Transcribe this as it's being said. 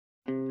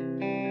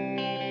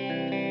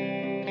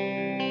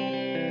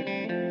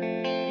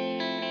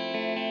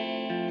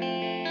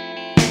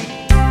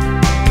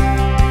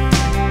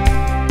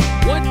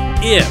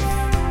if,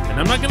 and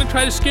I'm not going to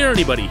try to scare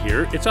anybody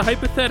here, it's a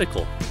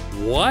hypothetical.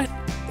 What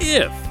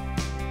if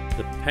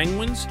the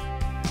Penguins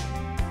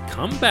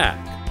come back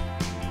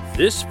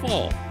this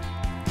fall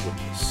with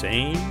the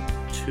same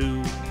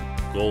two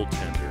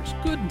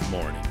goaltenders? Good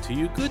morning to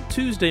you. Good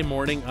Tuesday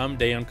morning. I'm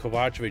Dejan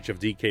Kovacevic of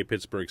DK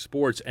Pittsburgh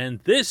Sports,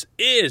 and this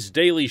is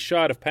Daily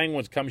Shot of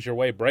Penguins. Comes your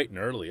way bright and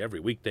early every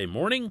weekday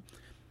morning.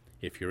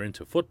 If you're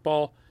into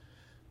football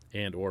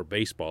and or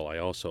baseball, I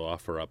also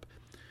offer up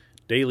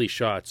daily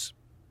shots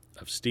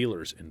of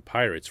Steelers and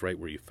Pirates right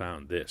where you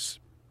found this.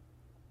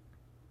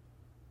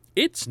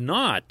 It's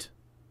not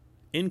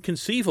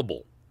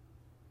inconceivable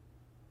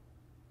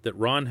that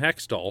Ron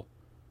Hextall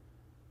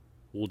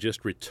will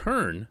just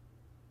return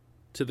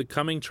to the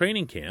coming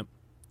training camp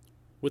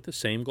with the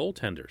same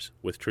goaltenders,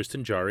 with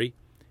Tristan Jarry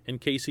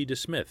and Casey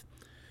DeSmith.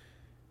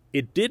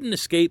 It didn't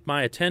escape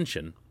my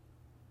attention,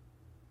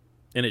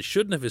 and it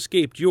shouldn't have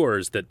escaped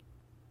yours, that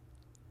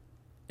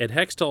at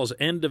Hextall's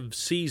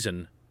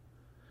end-of-season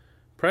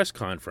press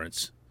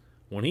conference,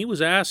 when he was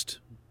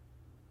asked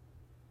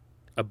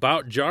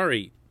about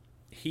Jarry,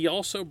 he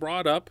also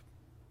brought up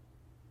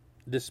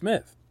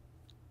DeSmith.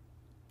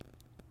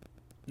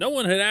 No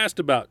one had asked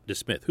about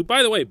DeSmith, who,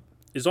 by the way,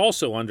 is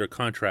also under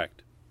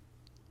contract,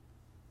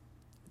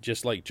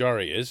 just like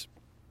Jarry is.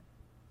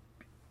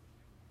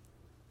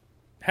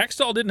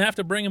 Hextall didn't have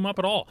to bring him up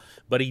at all,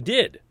 but he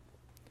did.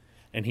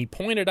 And he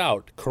pointed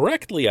out,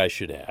 correctly I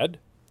should add,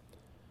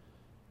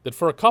 that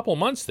for a couple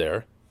months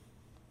there,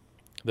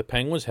 the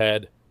Penguins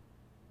had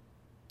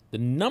the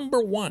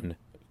number one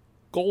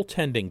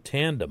goaltending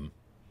tandem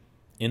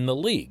in the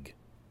league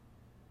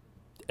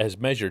as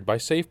measured by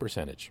save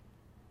percentage.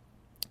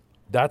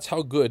 That's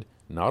how good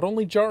not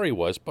only Jarry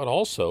was, but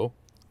also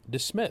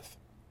DeSmith.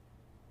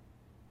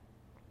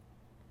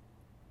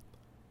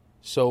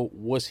 So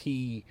was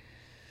he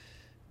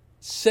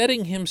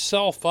setting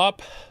himself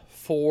up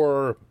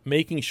for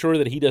making sure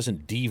that he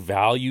doesn't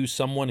devalue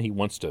someone he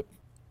wants to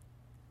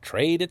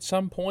trade at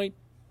some point?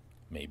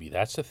 Maybe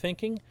that's the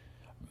thinking.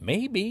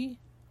 Maybe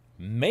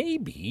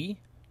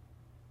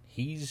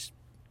he's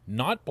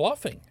not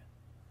bluffing.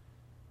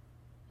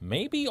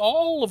 Maybe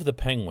all of the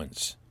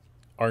Penguins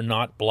are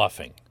not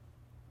bluffing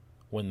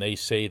when they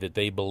say that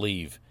they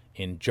believe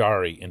in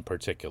Jarry in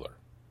particular.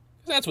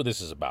 That's what this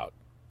is about.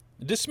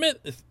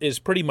 DeSmith is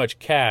pretty much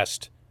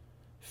cast,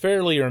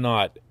 fairly or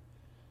not,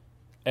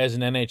 as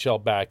an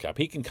NHL backup.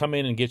 He can come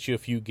in and get you a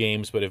few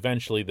games, but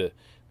eventually the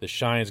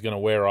shine's going to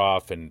wear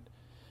off, and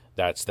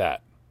that's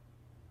that.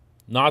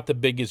 Not the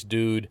biggest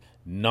dude,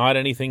 not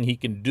anything he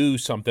can do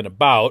something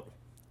about,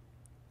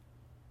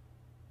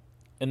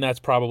 and that's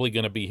probably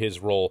going to be his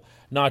role,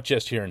 not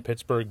just here in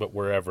Pittsburgh, but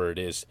wherever it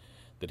is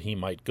that he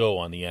might go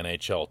on the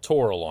NHL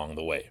tour along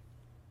the way.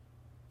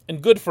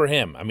 And good for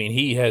him. I mean,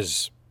 he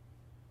has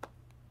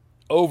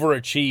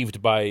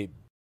overachieved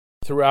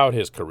throughout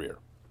his career.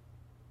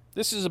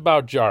 This is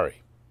about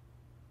Jarry.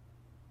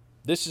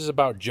 This is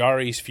about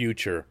Jarry's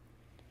future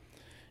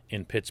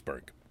in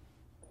Pittsburgh.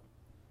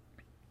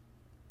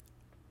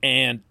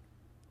 And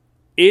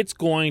it's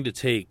going to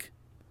take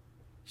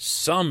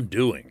some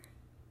doing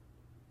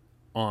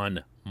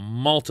on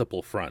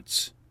multiple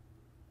fronts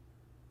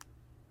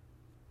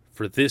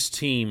for this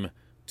team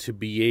to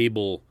be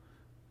able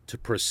to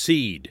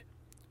proceed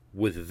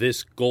with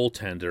this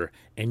goaltender.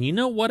 And you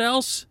know what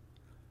else?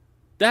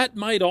 That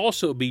might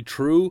also be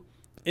true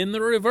in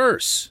the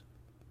reverse.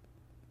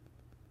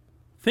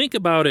 Think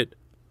about it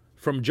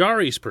from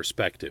Jarry's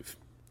perspective.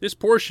 This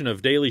portion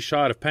of Daily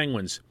Shot of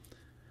Penguins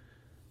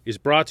is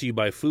brought to you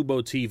by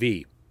Fubo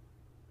TV.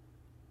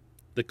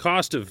 The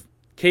cost of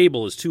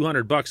cable is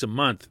 $200 a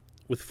month.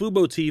 With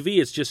Fubo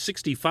TV, it's just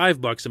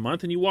 $65 a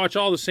month, and you watch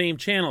all the same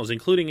channels,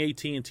 including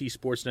AT&T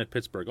Sportsnet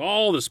Pittsburgh.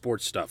 All the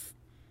sports stuff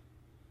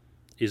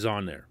is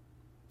on there.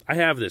 I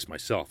have this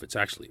myself. It's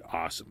actually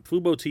awesome.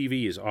 Fubo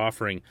TV is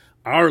offering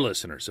our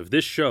listeners of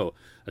this show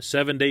a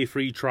 7-day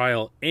free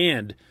trial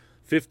and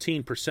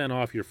 15%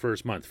 off your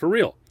first month. For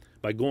real,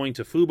 by going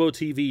to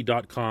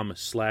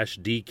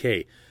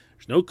FuboTV.com/DK.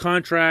 There's no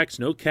contracts,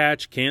 no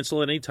catch,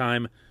 cancel at any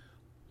time.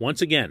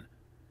 Once again,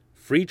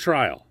 free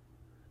trial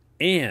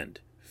and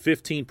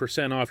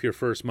 15% off your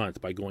first month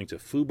by going to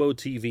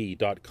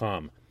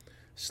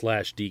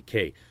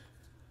FuboTV.com/DK.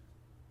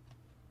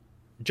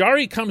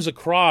 Jarry comes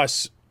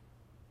across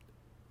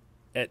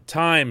at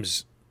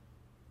times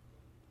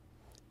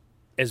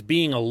as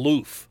being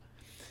aloof.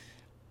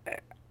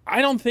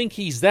 I don't think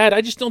he's that.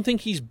 I just don't think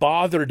he's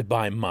bothered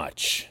by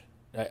much.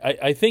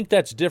 I think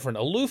that's different.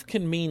 Aloof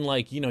can mean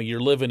like, you're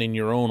living in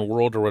your own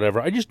world or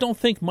whatever. I just don't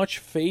think much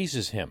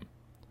phases him.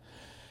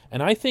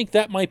 And I think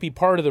that might be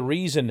part of the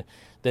reason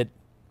that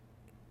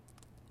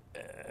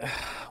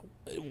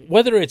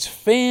whether it's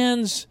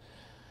fans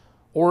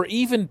or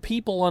even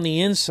people on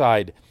the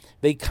inside,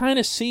 they kind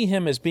of see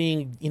him as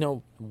being,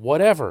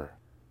 whatever.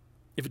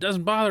 If it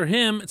doesn't bother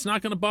him, it's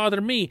not going to bother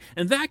me.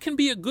 And that can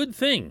be a good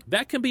thing.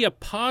 That can be a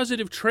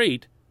positive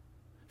trait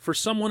for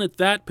someone at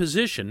that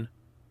position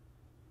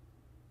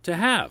to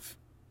have.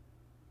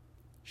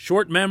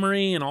 Short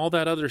memory and all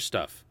that other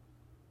stuff.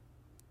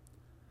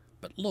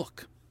 But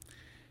look,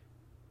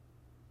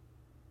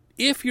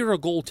 if you're a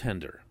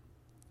goaltender,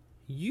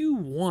 you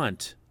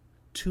want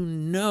to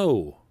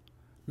know,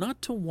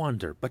 not to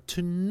wonder, but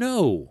to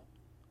know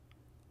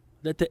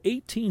that the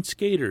 18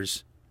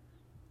 skaters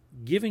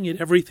giving it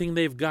everything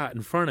they've got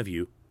in front of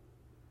you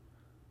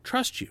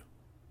trust you,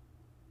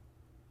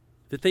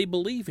 that they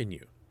believe in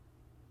you.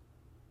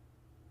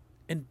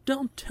 And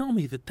don't tell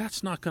me that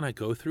that's not going to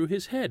go through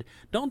his head.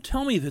 Don't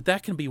tell me that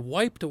that can be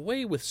wiped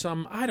away with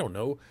some, I don't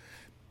know,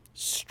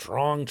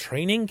 strong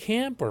training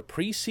camp or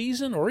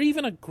preseason or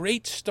even a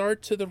great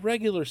start to the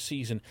regular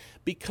season.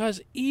 Because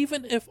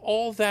even if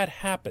all that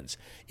happens,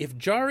 if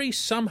Jarry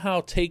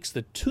somehow takes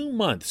the 2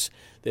 months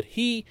that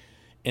he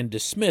and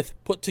DeSmith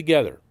put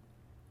together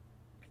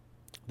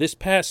this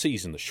past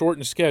season, the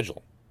shortened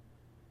schedule,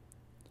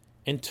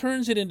 and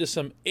turns it into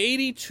some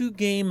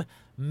 82-game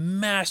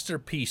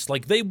masterpiece,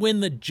 like they win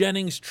the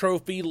Jennings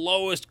Trophy,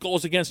 lowest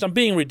goals against. I'm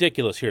being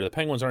ridiculous here. The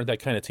Penguins aren't that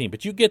kind of team,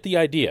 but you get the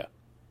idea.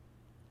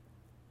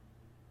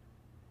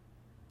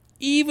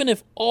 Even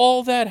if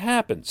all that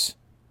happens,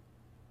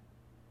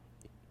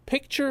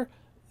 picture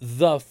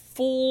the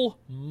full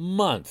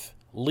month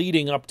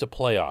leading up to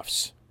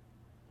playoffs.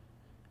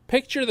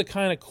 Picture the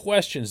kind of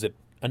questions that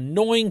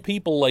annoying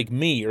people like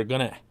me are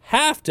going to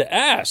have to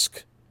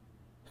ask.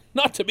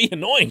 Not to be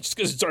annoying, just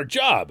because it's our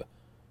job.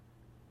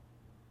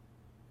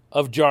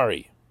 Of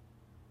Jarry.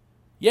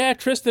 Yeah,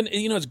 Tristan,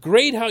 it's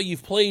great how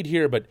you've played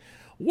here, but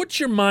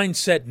what's your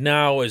mindset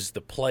now as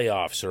the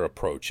playoffs are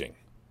approaching?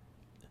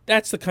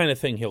 That's the kind of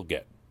thing he'll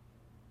get.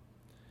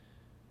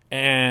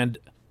 And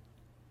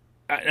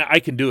I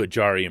can do a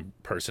Jarry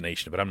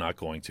impersonation, but I'm not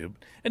going to.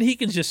 And he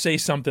can just say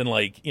something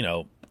like,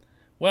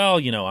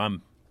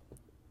 I'm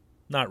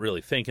not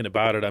really thinking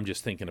about it. I'm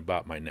just thinking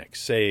about my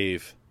next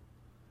save.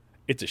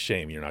 It's a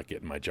shame you're not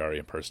getting my Jarry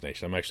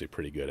impersonation. I'm actually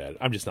pretty good at it.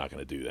 I'm just not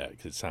going to do that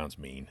because it sounds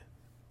mean.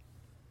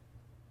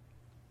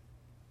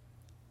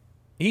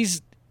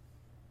 He's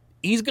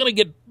going to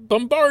get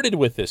bombarded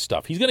with this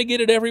stuff. He's going to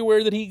get it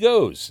everywhere that he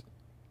goes.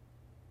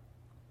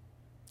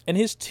 And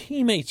his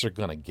teammates are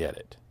going to get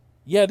it.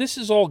 Yeah, this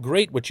is all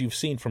great what you've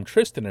seen from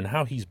Tristan and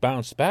how he's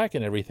bounced back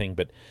and everything,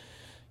 but,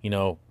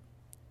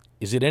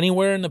 is it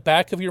anywhere in the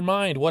back of your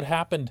mind what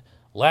happened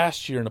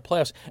last year in the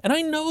playoffs? And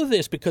I know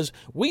this because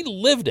we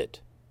lived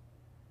it.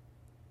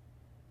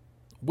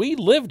 We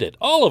lived it,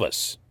 all of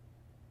us,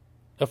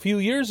 a few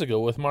years ago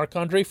with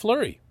Marc-Andre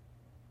Fleury.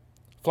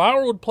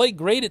 Flower would play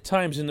great at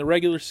times in the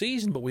regular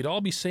season, but we'd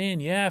all be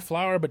saying, yeah,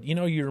 Flower, but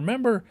you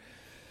remember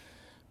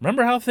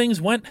how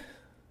things went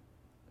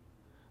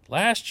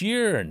last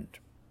year, and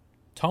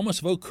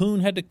Thomas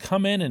Vokoun had to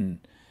come in and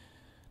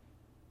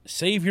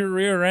save your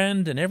rear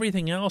end and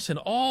everything else, and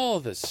all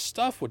this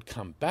stuff would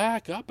come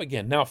back up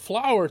again. Now,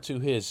 Flower, to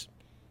his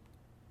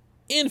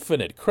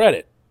infinite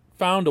credit,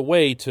 found a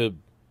way to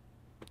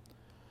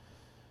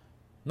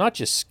not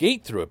just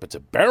skate through it, but to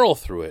barrel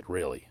through it,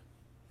 really.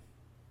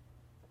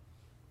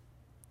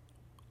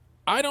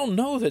 I don't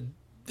know that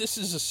this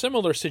is a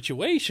similar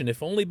situation,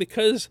 if only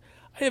because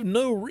I have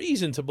no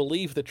reason to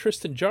believe that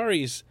Tristan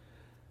Jarry's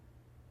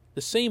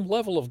the same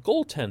level of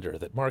goaltender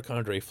that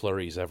Marc-Andre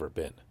Fleury's ever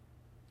been.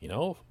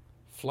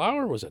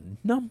 Flower was a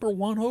number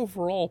 1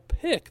 overall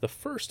pick, the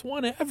first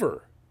one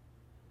ever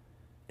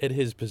at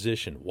his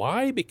position.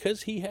 Why?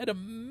 Because he had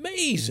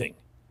amazing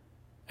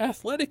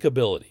athletic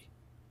ability.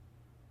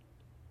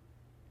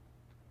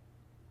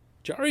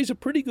 Jarry's a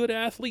pretty good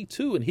athlete,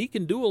 too, and he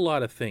can do a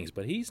lot of things,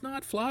 but he's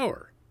not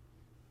Flower.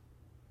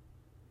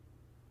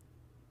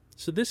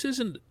 So this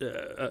isn't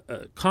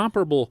a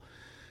comparable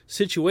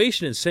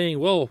situation in saying,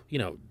 well,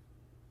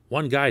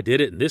 one guy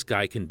did it and this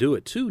guy can do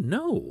it, too.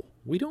 No,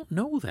 we don't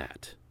know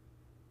that.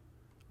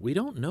 We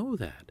don't know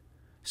that.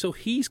 So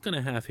he's going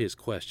to have his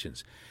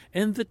questions.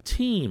 And the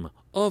team,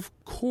 of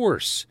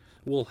course,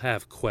 will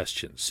have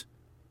questions.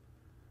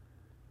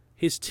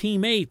 His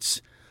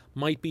teammates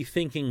might be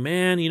thinking,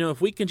 man,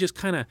 if we can just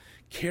kind of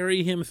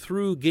carry him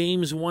through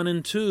games 1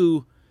 and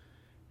 2,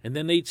 and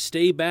then they'd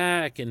stay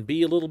back and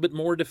be a little bit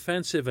more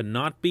defensive and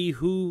not be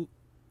who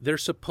they're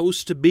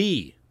supposed to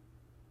be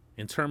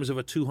in terms of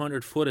a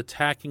 200-foot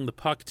attacking the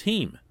puck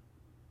team.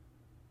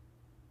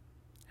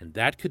 And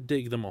that could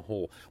dig them a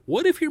hole.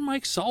 What if you're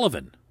Mike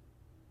Sullivan?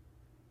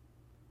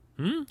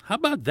 How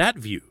about that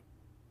view?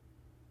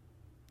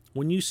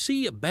 When you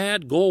see a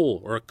bad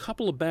goal or a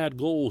couple of bad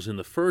goals in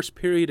the first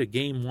period of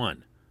Game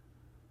 1,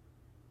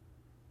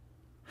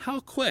 how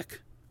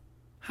quick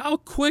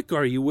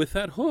are you with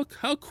that hook?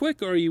 How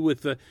quick are you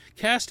with the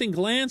casting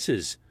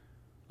glances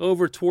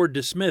over toward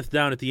DeSmith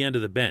down at the end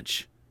of the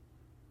bench?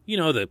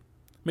 The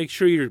make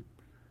sure you're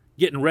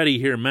getting ready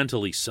here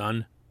mentally,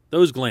 son.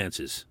 Those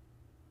glances.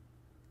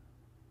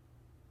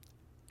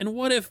 And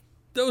what if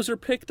those are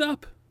picked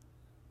up?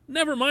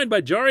 Never mind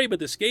by Jarry, but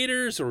the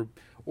skaters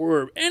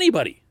or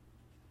anybody.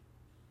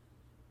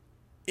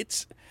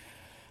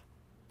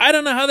 I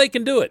don't know how they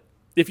can do it.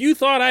 If you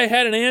thought I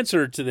had an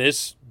answer to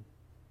this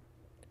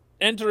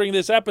entering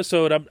this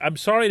episode, I'm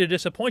sorry to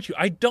disappoint you.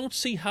 I don't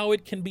see how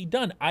it can be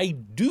done. I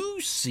do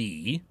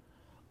see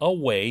a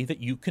way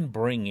that you can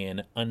bring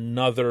in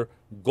another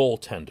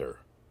goaltender.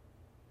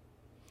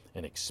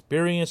 An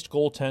experienced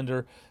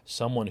goaltender,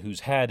 someone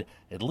who's had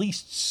at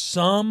least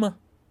some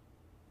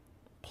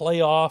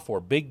playoff or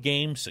big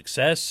game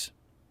success,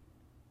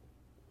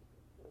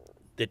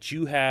 that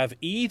you have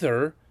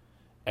either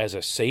as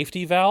a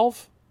safety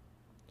valve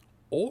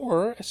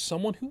or as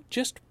someone who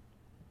just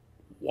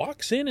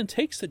walks in and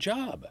takes the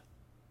job.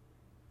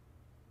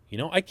 You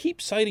know, I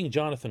keep citing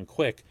Jonathan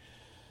Quick,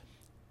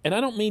 and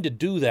I don't mean to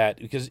do that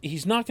because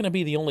he's not going to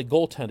be the only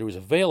goaltender who's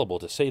available,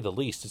 to say the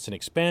least. It's an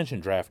expansion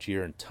draft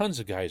year, and tons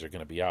of guys are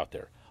going to be out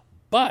there.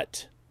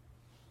 But,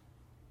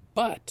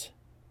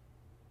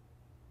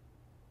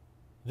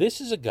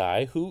 this is a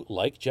guy who,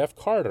 like Jeff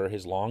Carter,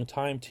 his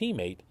longtime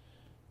teammate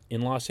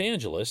in Los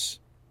Angeles,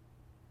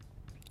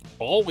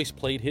 always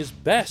played his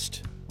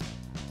best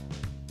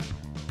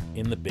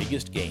in the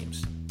biggest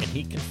games. And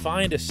he can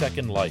find a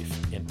second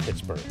life in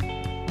Pittsburgh.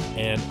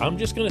 And I'm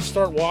just going to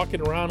start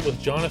walking around with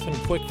Jonathan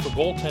Quick for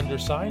goaltender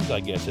signs, I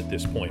guess, at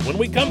this point. When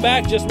we come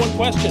back, just one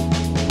question.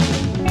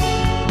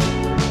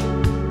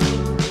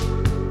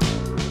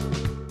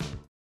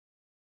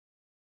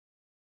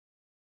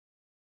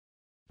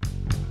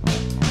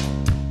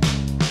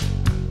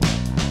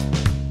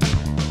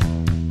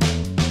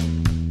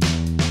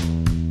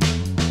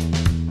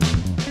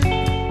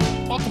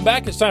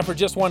 Back. It's time for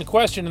Just One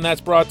Question, and that's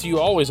brought to you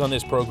always on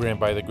this program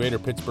by the Greater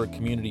Pittsburgh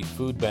Community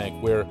Food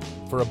Bank, where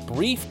for a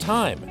brief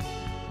time,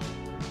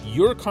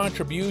 your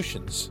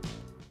contributions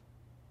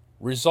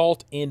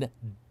result in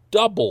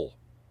double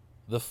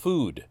the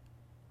food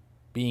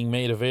being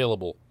made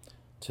available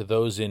to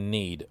those in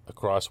need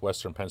across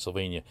Western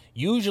Pennsylvania.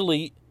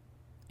 Usually,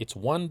 it's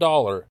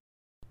 $1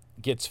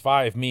 gets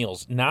 5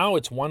 meals. Now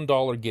it's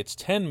 $1 gets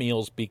 10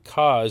 meals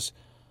because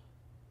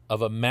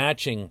of a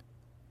matching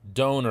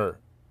donor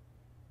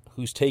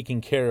who's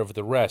taking care of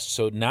the rest.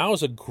 So now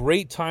is a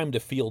great time to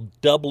feel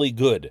doubly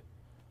good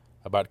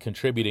about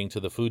contributing to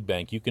the food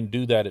bank. You can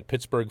do that at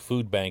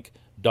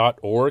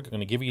pittsburghfoodbank.org. I'm going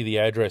to give you the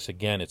address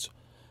again. It's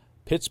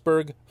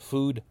Pittsburgh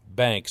Food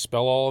Bank.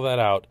 Spell all of that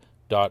out,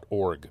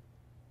 .org.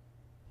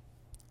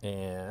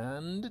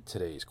 And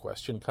today's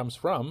question comes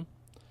from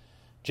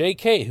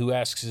JK, who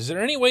asks, is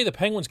there any way the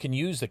Penguins can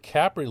use the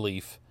cap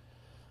relief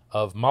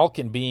of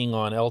Malkin being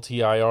on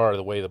LTIR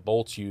the way the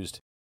Bolts used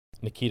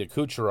Nikita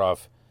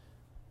Kucherov?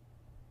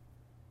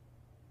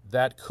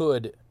 That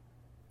could,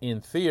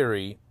 in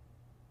theory,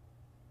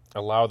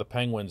 allow the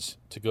Penguins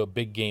to go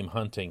big game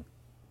hunting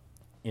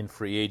in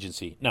free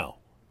agency. No.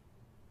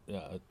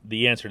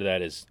 The answer to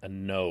that is a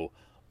no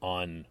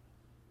on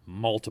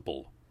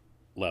multiple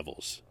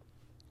levels.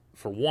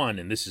 For one,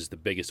 and this is the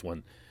biggest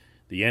one,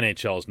 the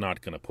NHL is not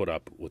going to put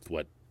up with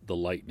what the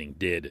Lightning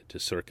did to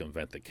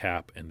circumvent the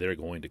cap, and they're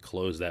going to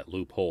close that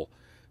loophole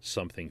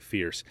something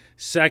fierce.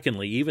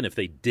 Secondly, even if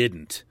they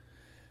didn't,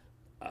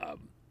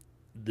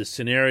 the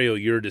scenario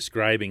you're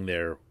describing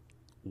there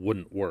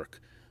wouldn't work.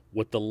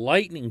 What the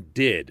Lightning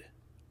did,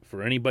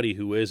 for anybody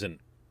who isn't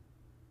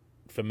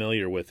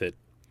familiar with it,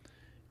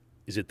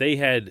 is that they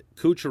had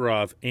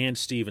Kucherov and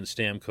Steven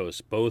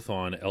Stamkos both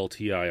on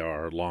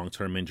LTIR,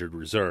 long-term injured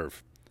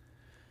reserve,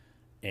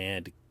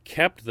 and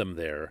kept them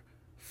there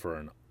for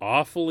an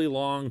awfully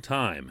long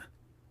time,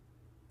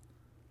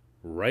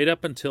 right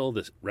up until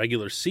the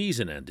regular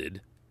season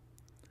ended,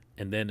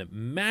 and then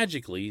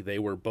magically they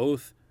were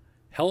both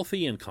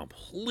healthy and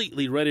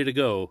completely ready to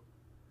go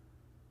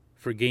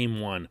for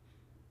Game 1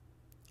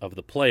 of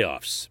the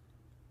playoffs.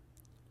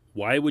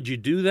 Why would you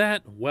do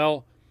that?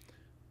 Well,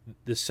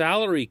 the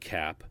salary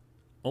cap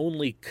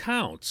only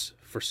counts,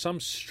 for some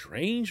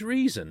strange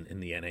reason in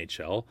the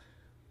NHL,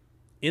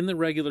 in the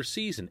regular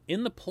season.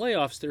 In the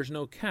playoffs, there's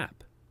no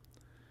cap.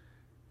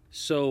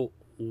 So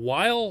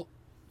while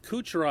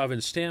Kucherov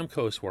and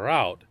Stamkos were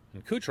out,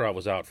 and Kucherov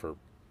was out for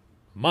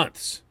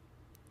months,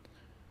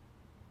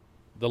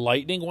 the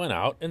Lightning went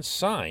out and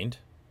signed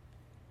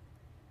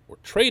or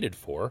traded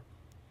for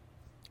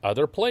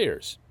other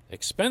players,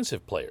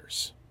 expensive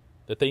players,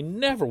 that they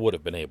never would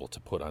have been able to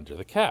put under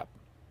the cap.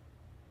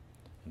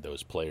 And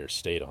those players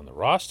stayed on the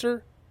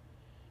roster,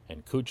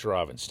 and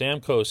Kucherov and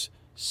Stamkos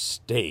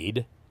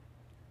stayed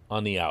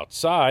on the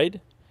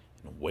outside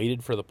and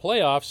waited for the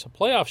playoffs. The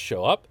playoffs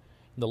show up,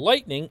 and the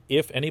Lightning,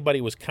 if anybody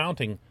was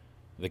counting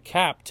the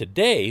cap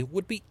today,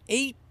 would be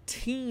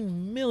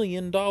 $18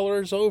 million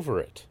over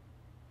it.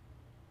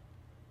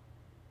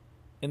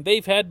 And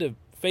they've had to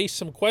face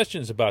some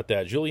questions about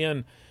that.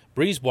 Julien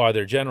Brisebois,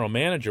 their general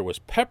manager, was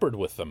peppered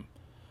with them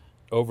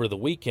over the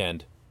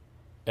weekend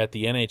at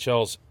the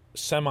NHL's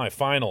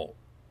semifinal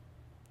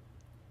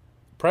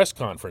press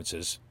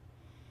conferences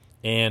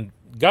and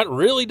got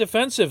really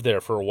defensive there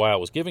for a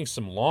while, was giving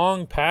some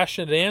long,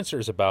 passionate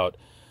answers about,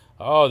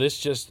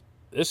 this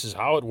is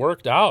how it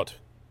worked out.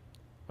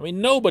 I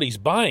mean, nobody's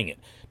buying it.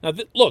 Now,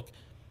 look,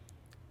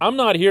 I'm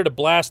not here to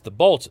blast the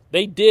Bolts.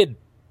 They did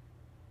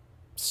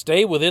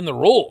stay within the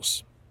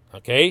rules,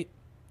 okay?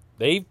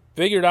 They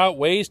figured out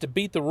ways to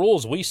beat the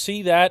rules. We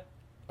see that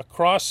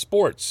across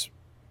sports.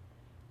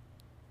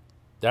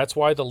 That's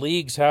why the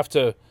leagues have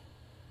to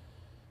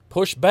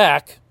push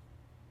back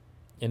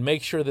and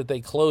make sure that they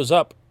close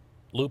up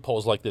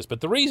loopholes like this. But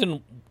the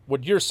reason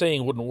what you're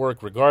saying wouldn't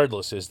work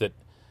regardless is that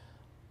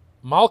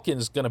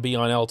Malkin's going to be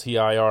on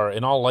LTIR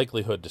in all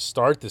likelihood to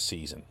start the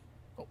season.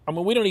 I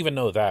mean, we don't even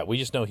know that. We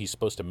just know he's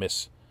supposed to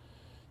miss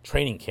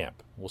training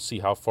camp. We'll see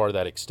how far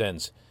that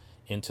extends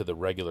into the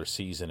regular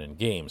season and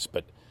games.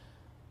 But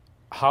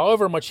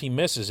however much he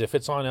misses, if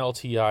it's on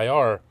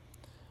LTIR,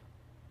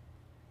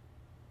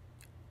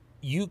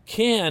 you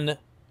can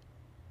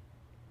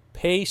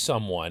pay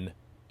someone,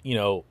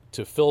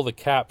 to fill the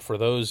cap for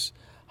those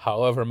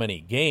however many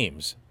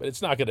games, but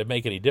it's not going to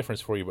make any difference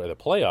for you by the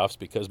playoffs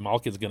because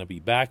Malkin's going to be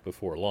back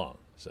before long.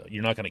 So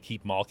you're not going to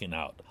keep Malkin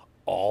out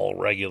all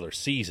regular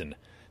season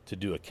to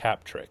do a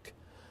cap trick.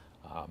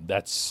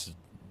 That's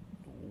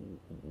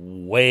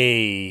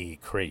way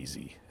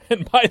crazy.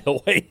 And by the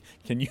way,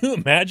 can you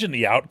imagine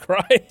the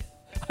outcry?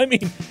 I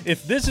mean,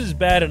 if this is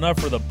bad enough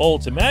for the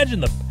Bolts, imagine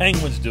the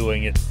Penguins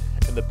doing it,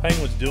 and the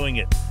Penguins doing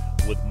it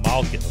with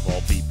Malkin of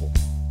all people.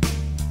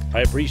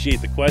 I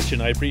appreciate the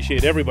question. I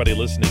appreciate everybody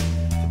listening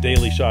to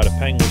Daily Shot of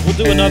Penguins. We'll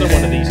do another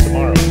one of these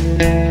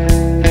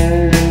tomorrow.